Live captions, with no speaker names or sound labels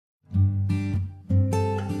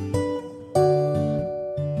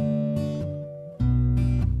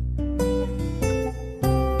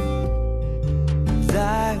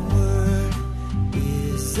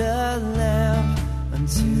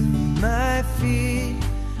feet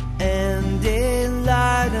and a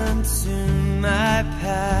light unto my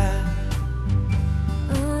path.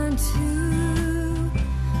 Unto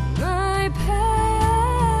my path.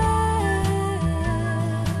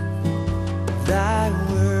 Thy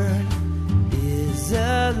word is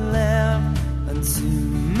a lamp unto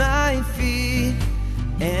my feet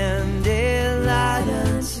and a light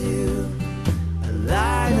unto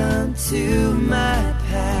my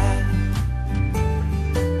path.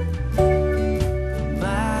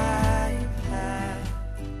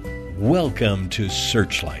 Welcome to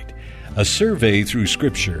Searchlight, a survey through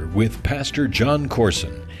Scripture with Pastor John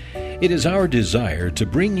Corson. It is our desire to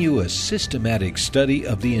bring you a systematic study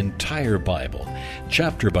of the entire Bible,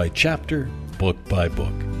 chapter by chapter, book by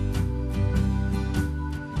book.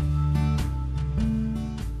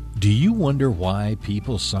 Do you wonder why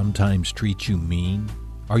people sometimes treat you mean?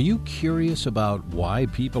 Are you curious about why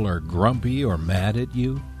people are grumpy or mad at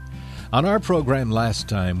you? On our program last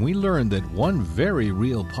time, we learned that one very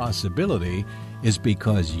real possibility is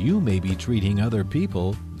because you may be treating other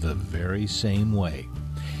people the very same way.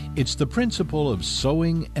 It's the principle of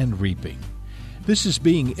sowing and reaping. This is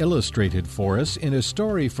being illustrated for us in a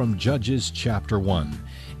story from Judges chapter 1.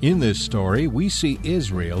 In this story, we see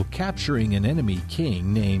Israel capturing an enemy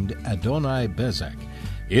king named Adoni-Bezek.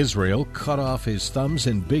 Israel cut off his thumbs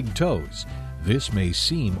and big toes. This may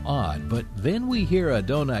seem odd, but then we hear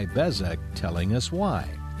Adoni-Bezek telling us why.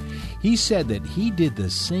 He said that he did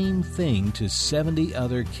the same thing to 70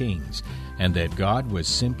 other kings, and that God was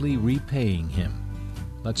simply repaying him.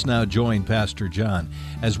 Let's now join Pastor John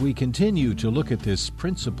as we continue to look at this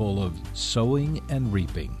principle of sowing and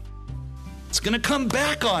reaping. It's going to come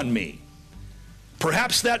back on me.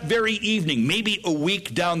 Perhaps that very evening, maybe a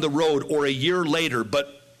week down the road or a year later,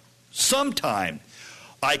 but sometime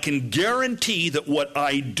I can guarantee that what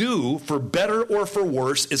I do, for better or for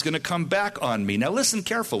worse, is going to come back on me. Now listen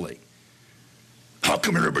carefully. How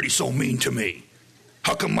come everybody's so mean to me?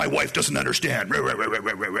 How come my wife doesn't understand?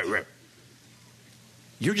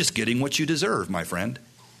 You're just getting what you deserve, my friend.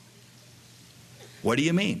 What do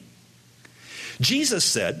you mean? Jesus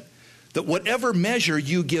said that whatever measure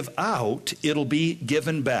you give out, it'll be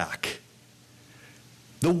given back.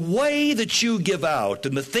 The way that you give out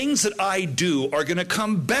and the things that I do are going to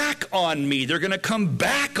come back on me. They're going to come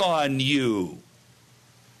back on you.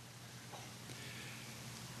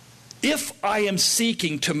 If I am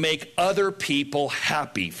seeking to make other people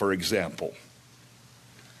happy, for example,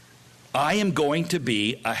 I am going to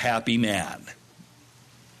be a happy man.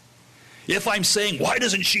 If I'm saying, why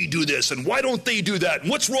doesn't she do this and why don't they do that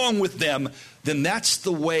and what's wrong with them, then that's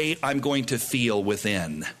the way I'm going to feel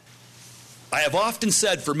within. I have often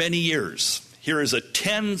said for many years, here is a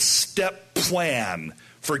 10-step plan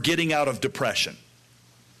for getting out of depression.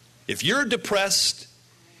 If you're depressed,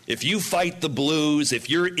 if you fight the blues, if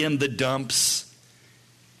you're in the dumps,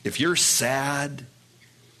 if you're sad,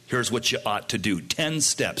 here's what you ought to do. 10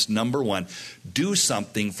 steps. Number 1, do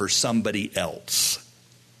something for somebody else.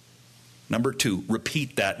 Number 2,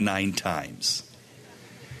 repeat that 9 times.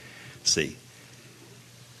 See,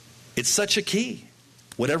 it's such a key.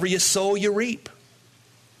 Whatever you sow, you reap.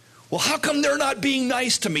 Well, how come they're not being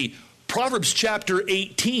nice to me? Proverbs chapter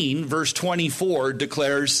 18, verse 24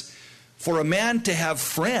 declares, for a man to have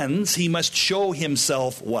friends, he must show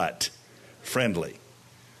himself what? Friendly.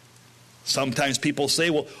 Sometimes people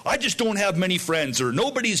say, well, I just don't have many friends, or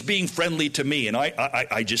nobody's being friendly to me. And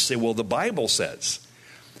I just say, well, the Bible says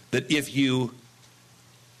that if you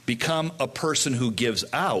become a person who gives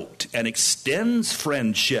out and extends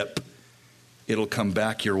friendship, it'll come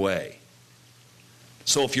back your way.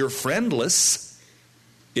 So if you're friendless,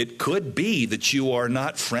 it could be that you are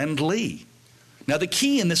not friendly. Now the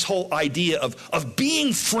key in this whole idea of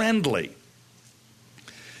being friendly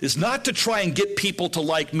is not to try and get people to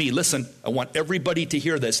like me. Listen, I want everybody to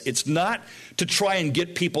hear this. It's not to try and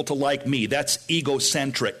get people to like me. That's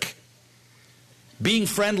egocentric. Being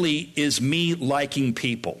friendly is me liking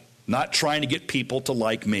people, not trying to get people to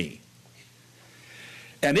like me.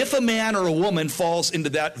 And if a man or a woman falls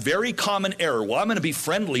into that very common error, well, I'm going to be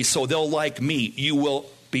friendly so they'll like me, you will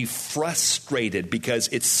be frustrated because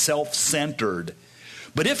it's self-centered.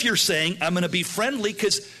 But if you're saying, I'm going to be friendly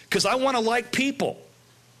because I want to like people,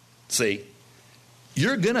 see,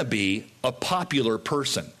 you're going to be a popular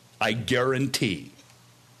person, I guarantee.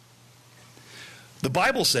 The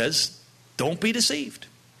Bible says, don't be deceived.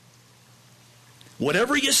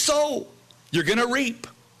 Whatever you sow, you're going to reap.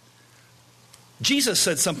 Jesus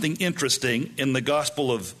said something interesting in the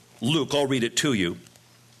Gospel of Luke. I'll read it to you.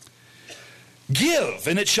 Give,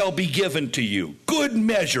 and it shall be given to you. Good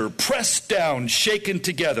measure, pressed down, shaken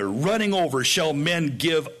together, running over, shall men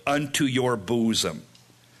give unto your bosom.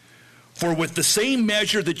 For with the same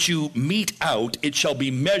measure that you mete out, it shall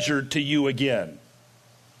be measured to you again.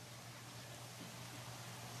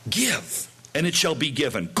 Give, and it shall be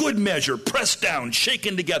given. Good measure, pressed down,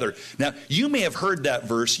 shaken together. Now, you may have heard that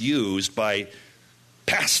verse used by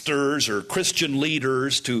pastors or Christian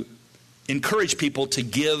leaders to encourage people to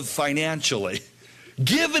give financially.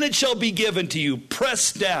 Give, and it shall be given to you,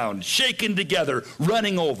 pressed down, shaken together,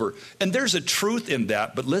 running over. And there's a truth in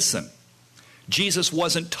that, but listen. Jesus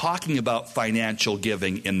wasn't talking about financial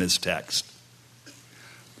giving in this text.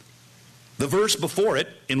 The verse before it,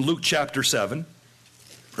 in Luke chapter 6,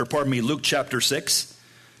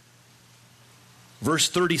 verse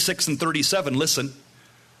 36 and 37, listen.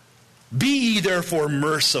 Be ye therefore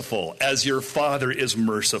merciful, as your Father is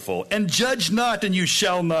merciful. And judge not, and you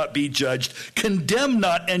shall not be judged. Condemn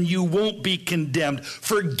not, and you won't be condemned.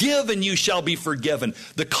 Forgive, and you shall be forgiven.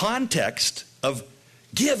 The context of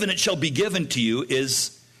give, and it shall be given to you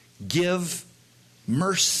is give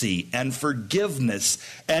mercy and forgiveness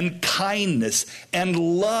and kindness and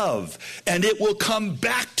love, and it will come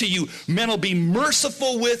back to you. Men will be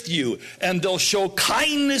merciful with you, and they'll show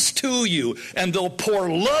kindness to you, and they'll pour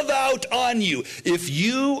love out on you. If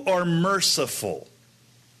you are merciful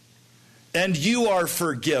and you are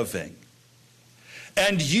forgiving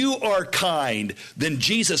and you are kind, then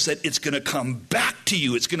Jesus said it's going to come back to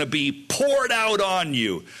you. It's going to be poured out on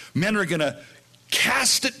you. Men are going to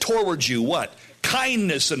cast it towards you. What?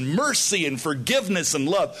 Kindness and mercy and forgiveness and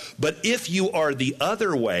love. But if you are the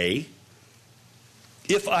other way,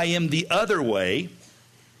 if I am the other way,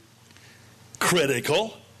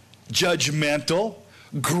 critical, judgmental,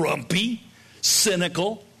 grumpy,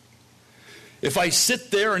 cynical, if I sit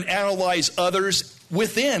there and analyze others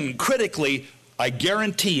within critically, I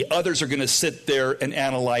guarantee others are going to sit there and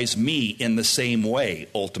analyze me in the same way,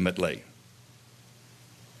 ultimately.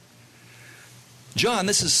 John,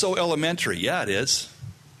 this is so elementary. Yeah, it is.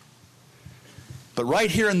 But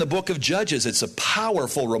right here in the book of Judges, it's a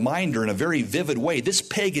powerful reminder in a very vivid way. This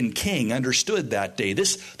pagan king understood that day.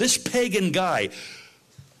 This pagan guy,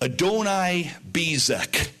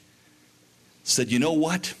 Adoni-Bezek, said, you know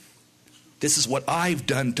what? This is what I've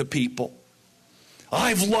done to people.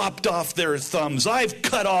 I've lopped off their thumbs. I've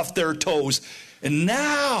cut off their toes. And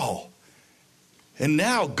now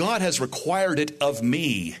God has required it of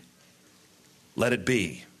me. Let it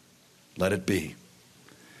be. Let it be.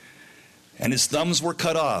 And his thumbs were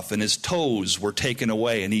cut off and his toes were taken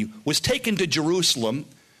away. And he was taken to Jerusalem,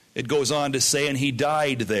 it goes on to say, and he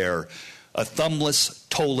died there, a thumbless,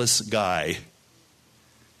 toeless guy.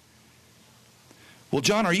 Well,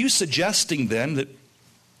 John, are you suggesting then that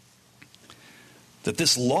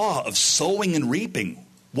this law of sowing and reaping,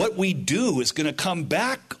 what we do is going to come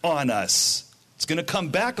back on us? It's going to come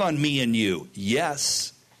back on me and you.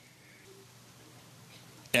 Yes.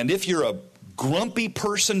 And if you're a grumpy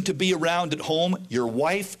person to be around at home, your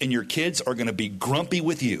wife and your kids are going to be grumpy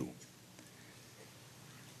with you.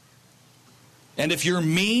 And if you're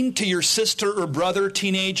mean to your sister or brother,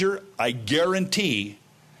 teenager, I guarantee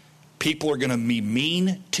people are going to be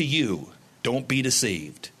mean to you. Don't be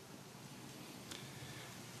deceived.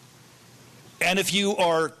 And if you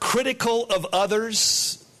are critical of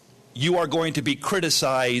others, you are going to be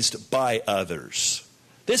criticized by others.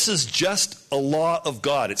 This is just a law of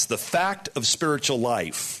God. It's the fact of spiritual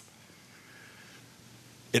life.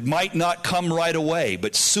 It might not come right away,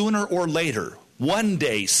 but sooner or later, one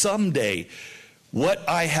day, someday, what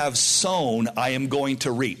I have sown, I am going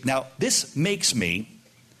to reap. Now, this makes me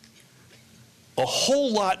a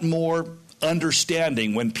whole lot more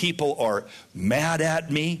understanding when people are mad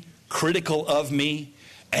at me, critical of me,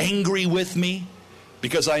 angry with me,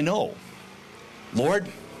 because I know, Lord,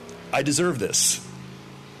 I deserve this.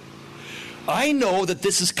 I know that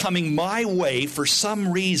this is coming my way for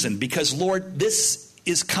some reason because, Lord, this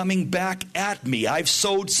is coming back at me. I've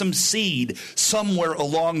sowed some seed somewhere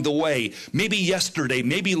along the way. Maybe yesterday,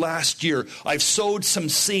 maybe last year, I've sowed some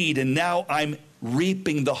seed and now I'm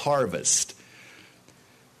reaping the harvest.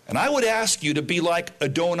 And I would ask you to be like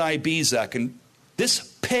Adoni-Bezek, and this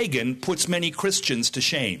pagan puts many Christians to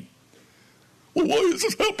shame. Well, why is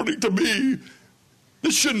this happening to me?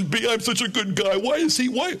 This shouldn't be. I'm such a good guy. Why is he?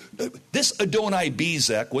 Why? This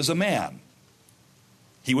Adoni-Bezek was a man.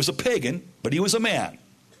 He was a pagan, but he was a man.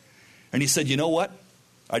 And he said, you know what?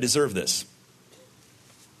 I deserve this.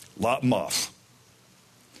 Lop him off.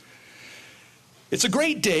 It's a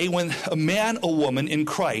great day when a man, a woman in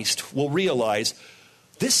Christ will realize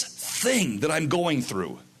this thing that I'm going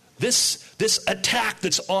through, this attack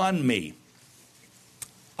that's on me,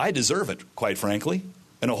 I deserve it, quite frankly,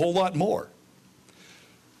 and a whole lot more.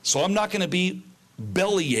 So I'm not going to be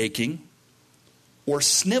belly aching or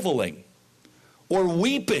sniveling or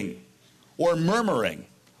weeping or murmuring.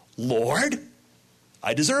 Lord,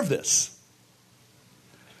 I deserve this.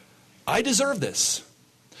 I deserve this.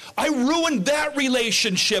 I ruined that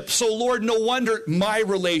relationship, so Lord, no wonder my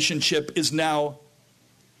relationship is now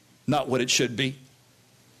not what it should be.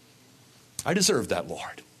 I deserve that,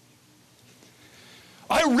 Lord.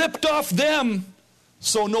 I ripped off them,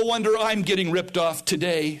 so no wonder I'm getting ripped off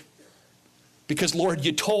today. Because, Lord,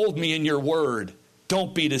 you told me in your word,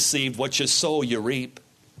 don't be deceived, what you sow, you reap.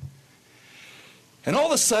 And all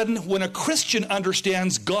of a sudden, when a Christian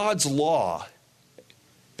understands God's law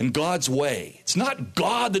and God's way, it's not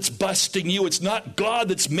God that's busting you, it's not God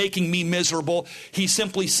that's making me miserable. He's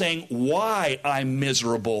simply saying why I'm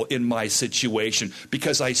miserable in my situation,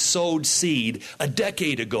 because I sowed seed a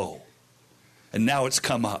decade ago, and now it's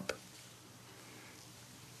come up.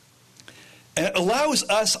 And it allows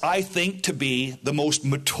us, I think, to be the most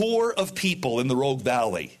mature of people in the Rogue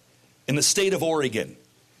Valley, in the state of Oregon,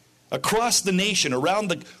 across the nation, around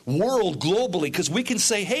the world, globally, because we can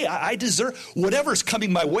say, hey, I deserve whatever's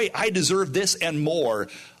coming my way. I deserve this and more,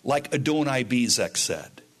 like Adonai Bezek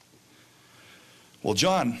said. Well,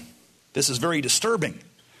 John, this is very disturbing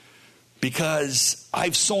because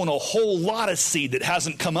I've sown a whole lot of seed that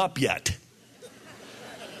hasn't come up yet.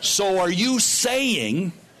 So are you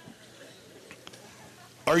saying,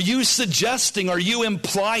 are you suggesting, are you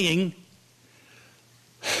implying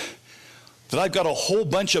that I've got a whole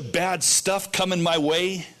bunch of bad stuff coming my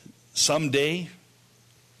way someday?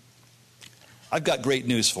 I've got great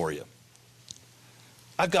news for you.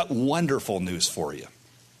 I've got wonderful news for you.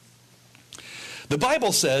 The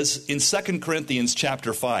Bible says in 2 Corinthians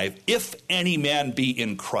chapter 5, if any man be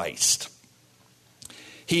in Christ,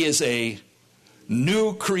 he is a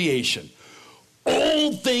new creation.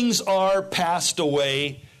 Old things are passed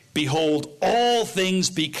away. Behold, all things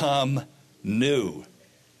become new.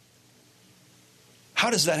 How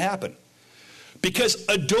does that happen? Because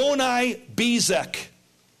Adonai Bezek,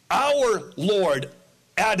 our Lord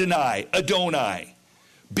Adonai, Adonai,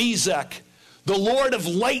 Bezek, the Lord of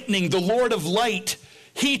lightning, the Lord of light,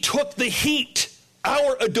 he took the heat,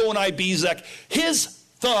 our Adonai Bezek, his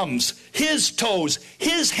thumbs, his toes,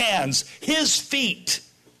 his hands, his feet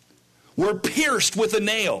were pierced with a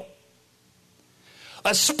nail.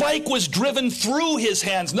 A spike was driven through his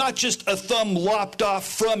hands, not just a thumb lopped off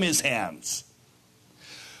from his hands.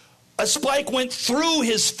 A spike went through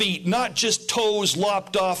his feet, not just toes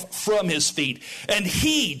lopped off from his feet. And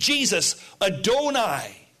he, Jesus,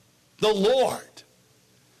 Adonai, the Lord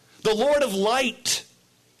of light,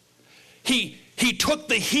 he took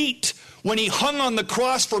the heat when he hung on the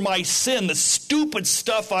cross for my sin, the stupid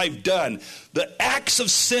stuff I've done, the acts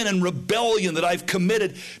of sin and rebellion that I've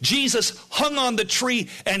committed. Jesus hung on the tree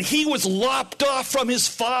and he was lopped off from his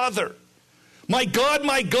Father. My God,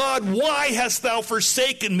 why hast thou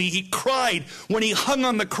forsaken me? He cried when he hung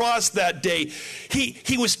on the cross that day.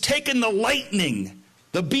 He was taking the lightning,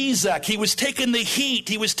 the Bezek. He was taking the heat.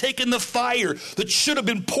 He was taking the fire that should have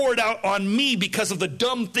been poured out on me because of the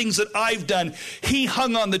dumb things that I've done. He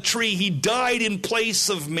hung on the tree. He died in place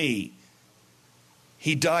of me.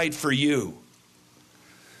 He died for you.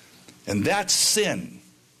 And that sin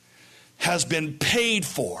has been paid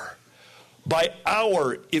for by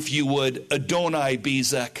our, if you would, Adonai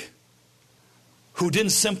Bezek, who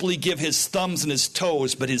didn't simply give his thumbs and his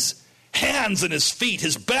toes, but his hands and his feet,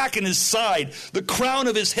 his back and his side, the crown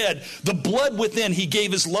of his head, the blood within. He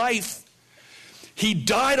gave his life. He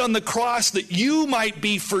died on the cross that you might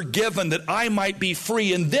be forgiven, that I might be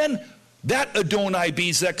free. And then that Adonai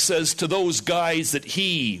Bezek says to those guys that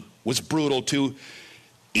he was brutal to,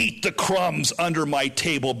 eat the crumbs under my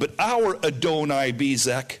table. But our Adonai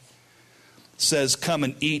Bezek says, come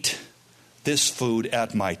and eat this food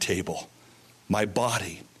at my table, my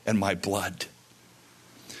body and my blood.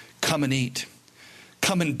 Come and eat.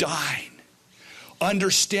 Come and dine.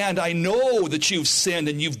 Understand, I know that you've sinned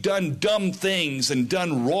and you've done dumb things and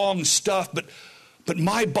done wrong stuff, but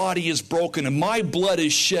my body is broken and my blood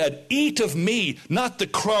is shed. Eat of me, not the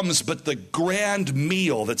crumbs, but the grand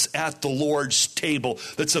meal that's at the Lord's table,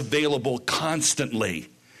 that's available constantly.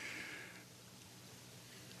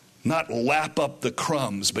 Not lap up the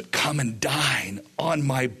crumbs, but come and dine on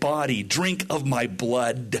my body. Drink of my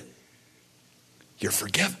blood. You're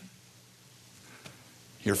forgiven.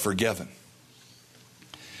 You're forgiven.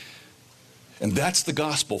 And that's the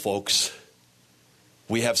gospel, folks.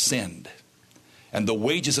 We have sinned. And the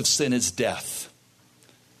wages of sin is death.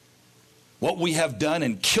 What we have done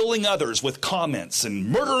in killing others with comments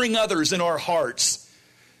and murdering others in our hearts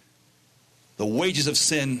The wages of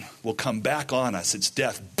sin will come back on us. It's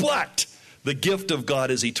death. But the gift of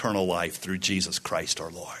God is eternal life through Jesus Christ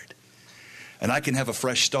our Lord. And I can have a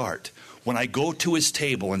fresh start when I go to his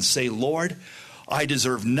table and say, Lord, I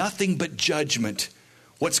deserve nothing but judgment.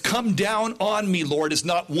 What's come down on me, Lord, is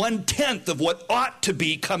not 1/10 of what ought to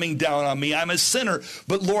be coming down on me. I'm a sinner.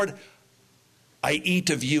 But Lord, I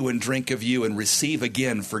eat of you and drink of you and receive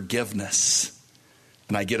again forgiveness.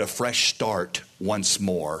 And I get a fresh start once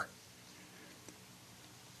more.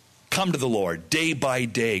 Come to the Lord day by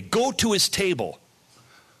day. Go to his table.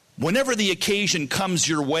 Whenever the occasion comes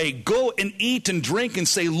your way, go and eat and drink and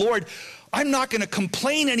say, Lord, I'm not going to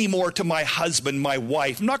complain anymore to my husband, my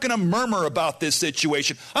wife. I'm not going to murmur about this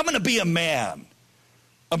situation. I'm going to be a man,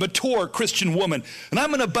 a mature Christian woman. And I'm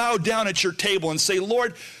going to bow down at your table and say,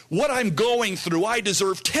 Lord, what I'm going through, I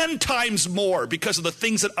deserve 10 times more because of the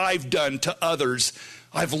things that I've done to others.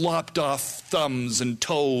 I've lopped off thumbs and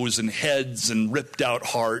toes and heads and ripped out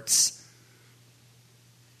hearts.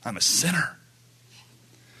 I'm a sinner.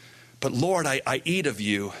 But Lord, I eat of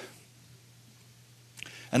you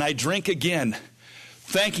and I drink again,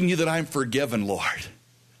 thanking you that I'm forgiven, Lord.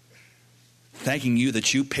 Thanking you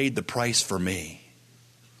that you paid the price for me.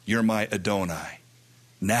 You're my Adonai,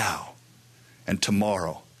 now and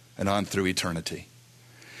tomorrow and on through eternity.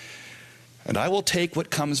 And I will take what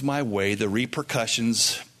comes my way, the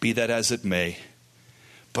repercussions, be that as it may.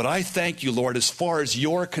 But I thank you, Lord, as far as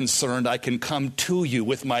you're concerned, I can come to you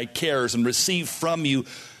with my cares and receive from you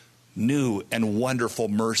new and wonderful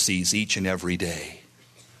mercies each and every day.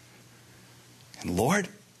 And Lord,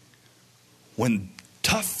 when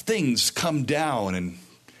tough things come down and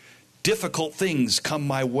difficult things come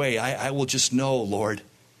my way, I will just know, Lord,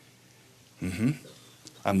 I'm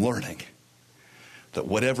learning that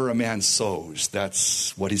whatever a man sows,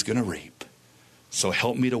 that's what he's going to reap. So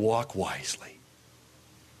help me to walk wisely.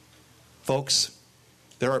 Folks,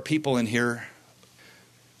 there are people in here,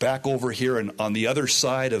 back over here and on the other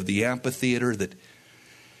side of the amphitheater, that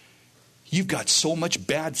you've got so much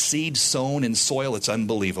bad seed sown in soil, it's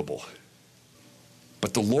unbelievable.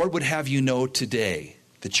 But the Lord would have you know today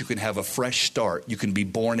that you can have a fresh start. You can be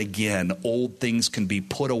born again. Old things can be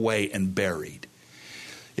put away and buried.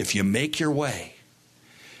 If you make your way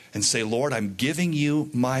and say, Lord, I'm giving you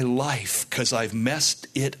my life because I've messed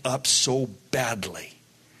it up so badly.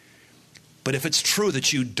 But if it's true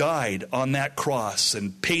that you died on that cross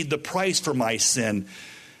and paid the price for my sin,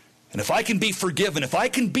 and if I can be forgiven, if I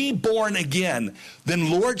can be born again,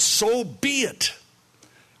 then Lord, so be it.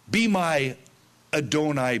 Be my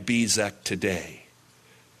Adonai Bezek today.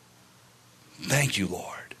 Thank you,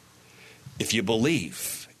 Lord. If you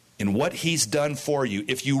believe in what he's done for you,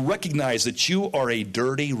 if you recognize that you are a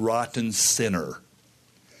dirty, rotten sinner,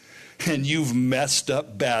 and you've messed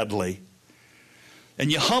up badly,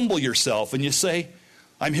 and you humble yourself and you say,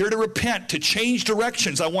 I'm here to repent, to change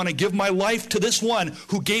directions. I want to give my life to this one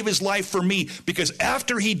who gave his life for me, because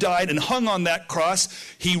after he died and hung on that cross,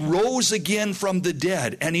 he rose again from the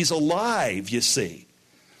dead, and he's alive, you see.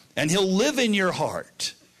 And he'll live in your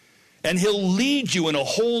heart, and he'll lead you in a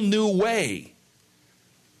whole new way.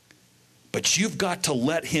 But you've got to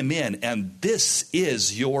let him in, and this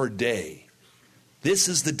is your day. This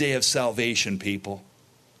is the day of salvation, people.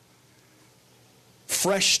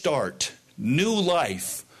 Fresh start, new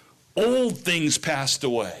life, old things passed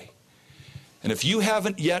away. And if you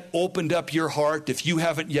haven't yet opened up your heart, if you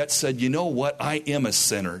haven't yet said, you know what, I am a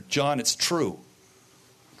sinner. John, it's true.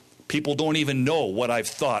 People don't even know what I've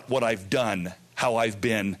thought, what I've done, how I've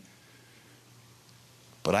been.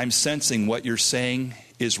 But I'm sensing what you're saying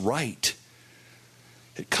is right.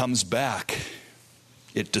 It comes back.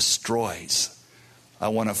 It destroys. I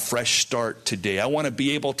want a fresh start today. I want to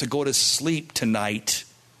be able to go to sleep tonight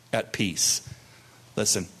at peace.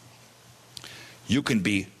 Listen, you can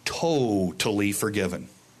be totally forgiven.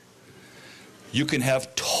 You can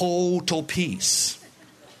have total peace.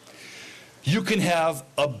 You can have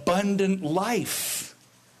abundant life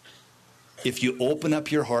if you open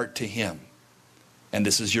up your heart to him. And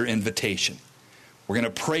this is your invitation. We're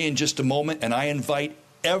going to pray in just a moment, and I invite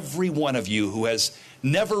every one of you who has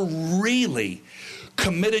never really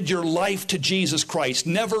committed your life to Jesus Christ,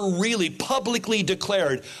 never really publicly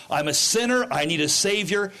declared, I'm a sinner, I need a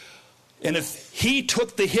Savior, and if he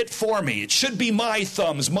took the hit for me, it should be my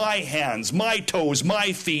thumbs, my hands, my toes,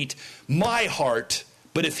 my feet, my heart,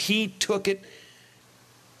 but if he took it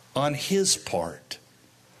on his part,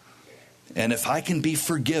 and if I can be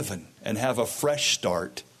forgiven and have a fresh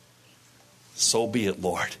start, so be it,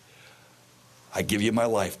 Lord. I give you my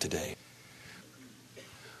life today.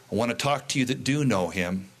 I want to talk to you that do know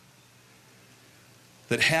him,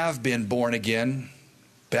 that have been born again,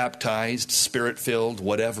 baptized, Spirit-filled,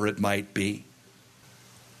 whatever it might be.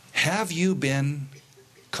 Have you been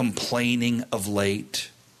complaining of late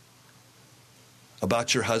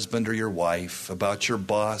about your husband or your wife, about your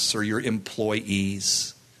boss or your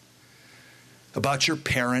employees, about your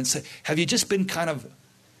parents? Have you just been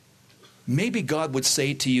maybe God would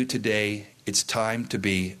say to you today, it's time to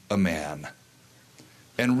be a man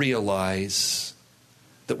and realize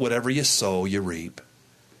that whatever you sow, you reap.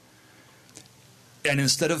 And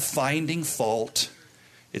instead of finding fault,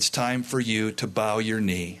 it's time for you to bow your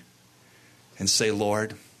knee and say,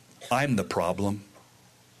 Lord, I'm the problem.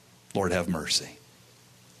 Lord, have mercy.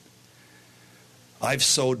 I've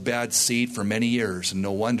sowed bad seed for many years, and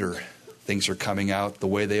no wonder things are coming out the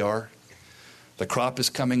way they are. The crop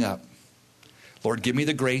is coming up. Lord, give me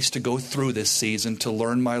the grace to go through this season, to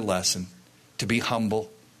learn my lesson, to be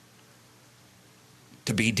humble,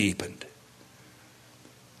 to be deepened.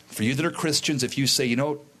 For you that are Christians, if you say,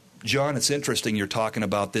 John, it's interesting you're talking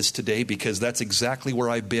about this today, because that's exactly where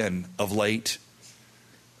I've been of late.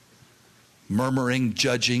 Murmuring,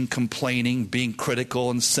 judging, complaining, being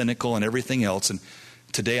critical and cynical and everything else. And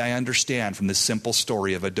today I understand from this simple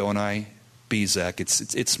story of Adonai Bezek,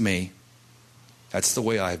 it's me. That's the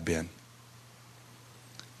way I've been.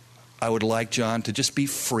 I would like, John, to just be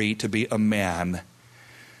free to be a man,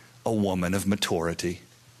 a woman of maturity.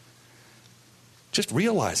 Just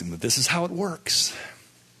realizing that this is how it works.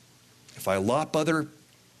 If I lop other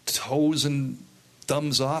toes and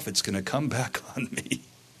thumbs off, it's going to come back on me.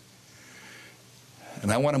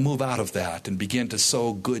 And I want to move out of that and begin to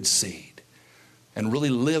sow good seed and really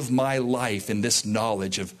live my life in this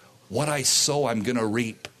knowledge of what I sow, I'm going to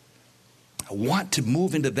reap. I want to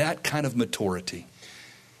move into that kind of maturity.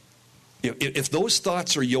 If those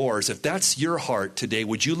thoughts are yours, if that's your heart today,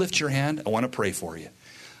 would you lift your hand? I want to pray for you.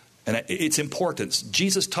 And it's important.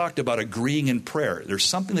 Jesus talked about agreeing in prayer. There's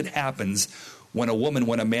something that happens when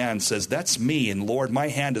a man says, that's me, and Lord, my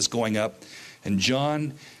hand is going up. And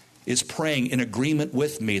John is praying in agreement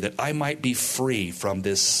with me that I might be free from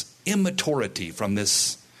this immaturity, from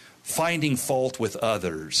this finding fault with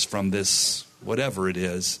others, from this whatever it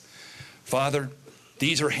is. Father,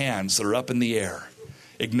 these are hands that are up in the air,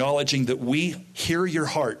 acknowledging that we hear your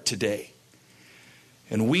heart today.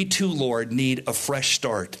 And we too, Lord, need a fresh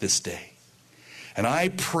start this day. And I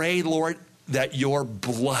pray, Lord, that your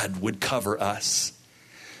blood would cover us,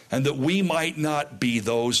 and that we might not be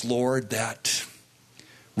those, Lord, that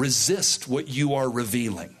resist what you are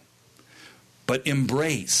revealing, but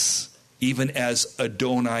embrace, even as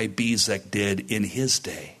Adonai Bezek did in his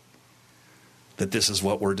day, that this is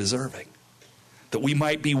what we're deserving. That we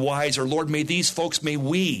might be wiser. Lord, may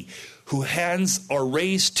we, whose hands are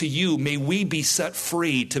raised to you, may we be set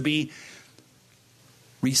free to be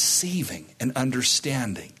receiving and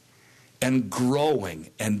understanding and growing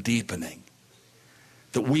and deepening.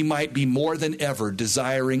 That we might be more than ever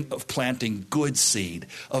desiring of planting good seed,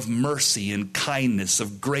 of mercy and kindness,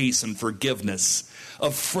 of grace and forgiveness,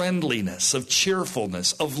 of friendliness, of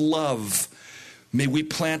cheerfulness, of love. May we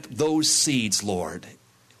plant those seeds, Lord,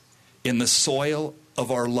 in the soil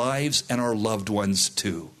of our lives and our loved ones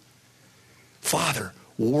too. Father,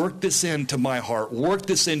 work this into my heart, work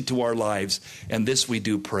this into our lives, and this we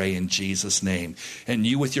do pray in Jesus' name. And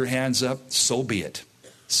you with your hands up, so be it.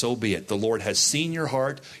 So be it. The Lord has seen your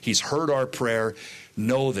heart. He's heard our prayer.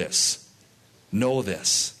 Know this. Know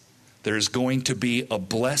this. There's going to be a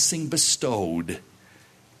blessing bestowed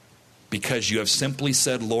because you have simply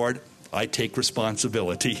said, Lord, I take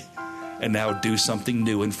responsibility, and now do something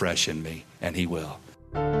new and fresh in me. And he will.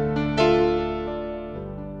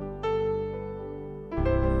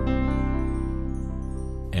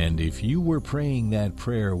 And if you were praying that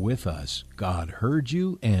prayer with us, God heard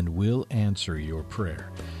you and will answer your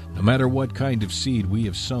prayer. No matter what kind of seed we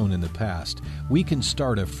have sown in the past, we can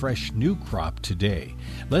start a fresh new crop today.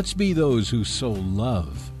 Let's be those who sow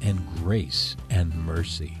love and grace and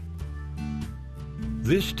mercy.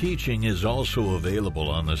 This teaching is also available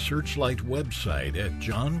on the Searchlight website at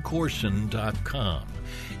johncorson.com.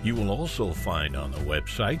 You will also find on the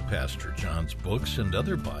website Pastor John's books and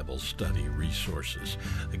other Bible study resources.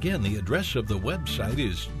 Again, the address of the website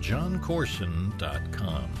is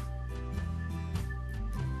johncorson.com.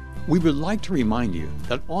 We would like to remind you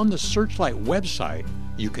that on the Searchlight website,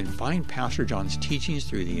 you can find Pastor John's teachings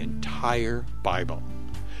through the entire Bible.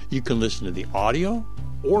 You can listen to the audio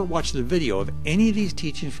or watch the video of any of these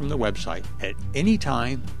teachings from the website at any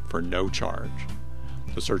time for no charge.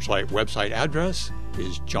 The Searchlight website address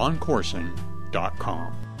is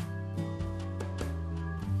johncorson.com.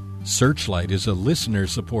 Searchlight is a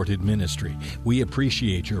listener-supported ministry. We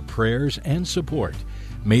appreciate your prayers and support.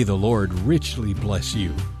 May the Lord richly bless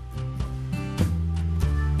you.